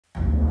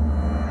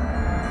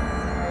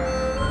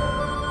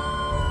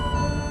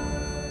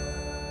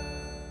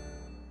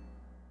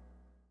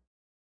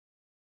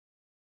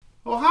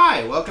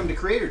Hi, welcome to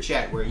Creator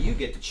Chat, where you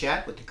get to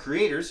chat with the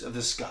creators of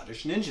the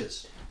Scottish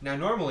Ninjas. Now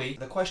normally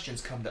the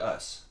questions come to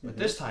us, but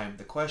this time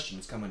the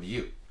question's coming to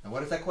you. And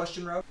what is that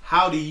question, Rob?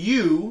 How do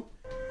you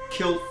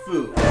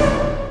kilt-fu?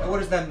 And what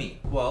does that mean?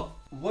 Well,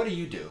 what do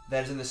you do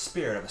that is in the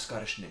spirit of a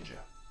Scottish ninja?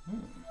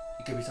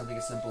 It could be something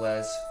as simple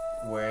as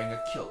wearing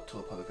a kilt to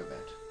a public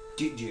event.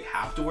 Do you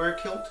have to wear a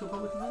kilt to a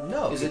public event?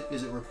 No. Is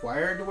it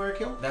required to wear a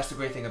kilt? That's the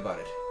great thing about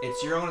it.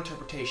 It's your own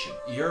interpretation,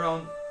 your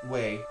own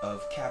way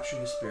of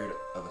capturing the spirit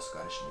of a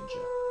Scottish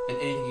ninja in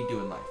anything you do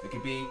in life. It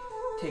could be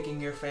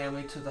taking your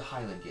family to the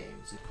Highland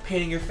Games,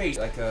 painting your face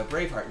like a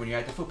Braveheart when you're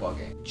at the football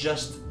game,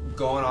 just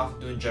going off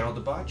and doing general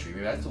debauchery.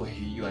 Maybe that's the way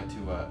you like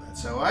to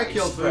That's how I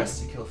kilt-fu.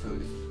 express kill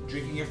food.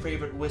 Drinking your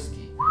favorite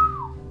whiskey,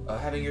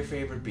 having your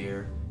favorite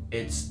beer.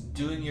 It's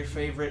doing your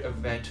favorite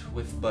event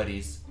with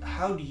buddies.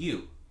 How do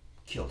you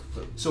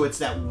kilt-fu? So it's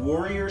that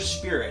warrior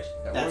spirit,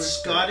 that warrior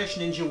Scottish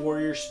ninja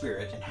warrior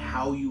spirit, and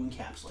how you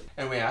encapsulate it.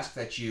 And we ask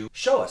that you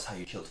show us how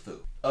you kilt-fu.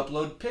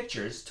 Upload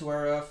pictures to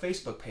our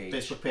Facebook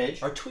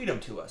page. Or tweet them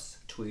to us.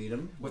 Tweet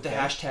them. With the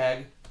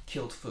hashtag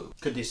kilt-fu.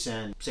 Could they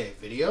send, say,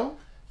 a video?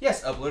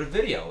 Yes, upload a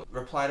video.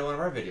 Reply to one of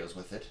our videos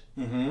with it.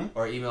 Mm-hmm.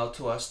 Or email it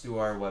to us through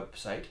our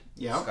website,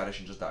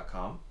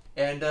 ScottishNinjas.com.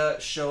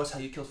 And show us how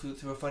you kilt-fu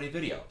through a funny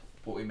video.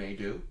 What we may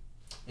do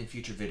in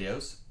future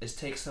videos is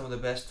take some of the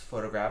best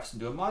photographs and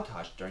do a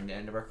montage during the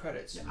end of our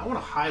credits. Yeah, I want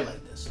to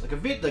highlight this. So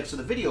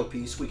the video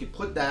piece, we could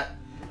put that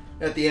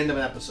at the end of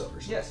an episode or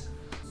something. Yes.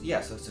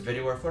 Yeah, so it's a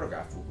video or a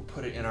photograph. We'll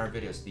put it in our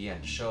videos at the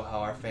end to show how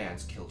our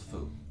fans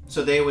kilt-fu.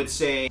 So they would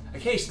say,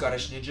 Okay,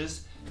 Scottish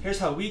Ninjas, here's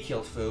how we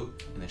kilt-fu,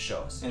 and then show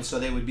us. and so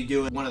they would be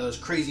doing one of those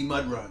crazy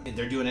mud runs.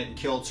 They're doing it in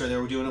kilts, or they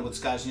were doing it with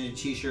Scottish Ninja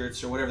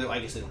t-shirts, or whatever. I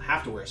guess they don't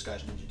have to wear a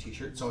Scottish Ninja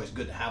t-shirt. It's always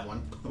good to have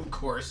one, of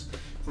course,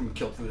 from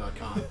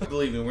kilt-fu.com.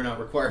 Believe me, we're not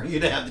requiring you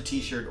to have the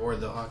t-shirt or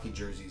the hockey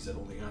jerseys at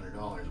only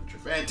 $100, which are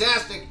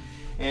fantastic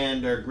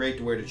and are great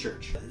to wear to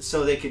church.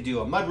 So they could do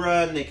a mud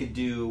run, they could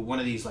do one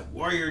of these like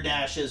warrior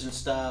dashes and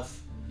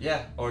stuff.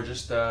 Yeah, or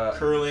just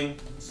curling.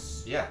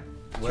 Yeah.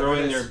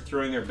 Throwing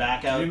their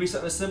back out. It could be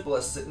something as simple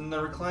as sitting in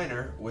the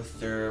recliner with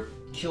their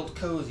kilt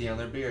cozy on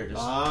their beer.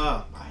 Just,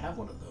 I have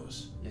one of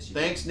those. Yes, you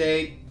Thanks,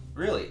 Nate.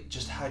 Really,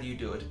 just how do you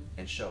do it,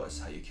 and show us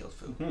how you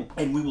kilt-fu.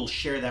 And we will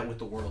share that with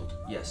the world.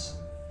 Yes.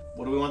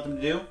 What do we want them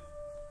to do?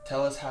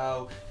 Tell us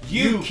how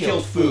You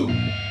kilt-fu.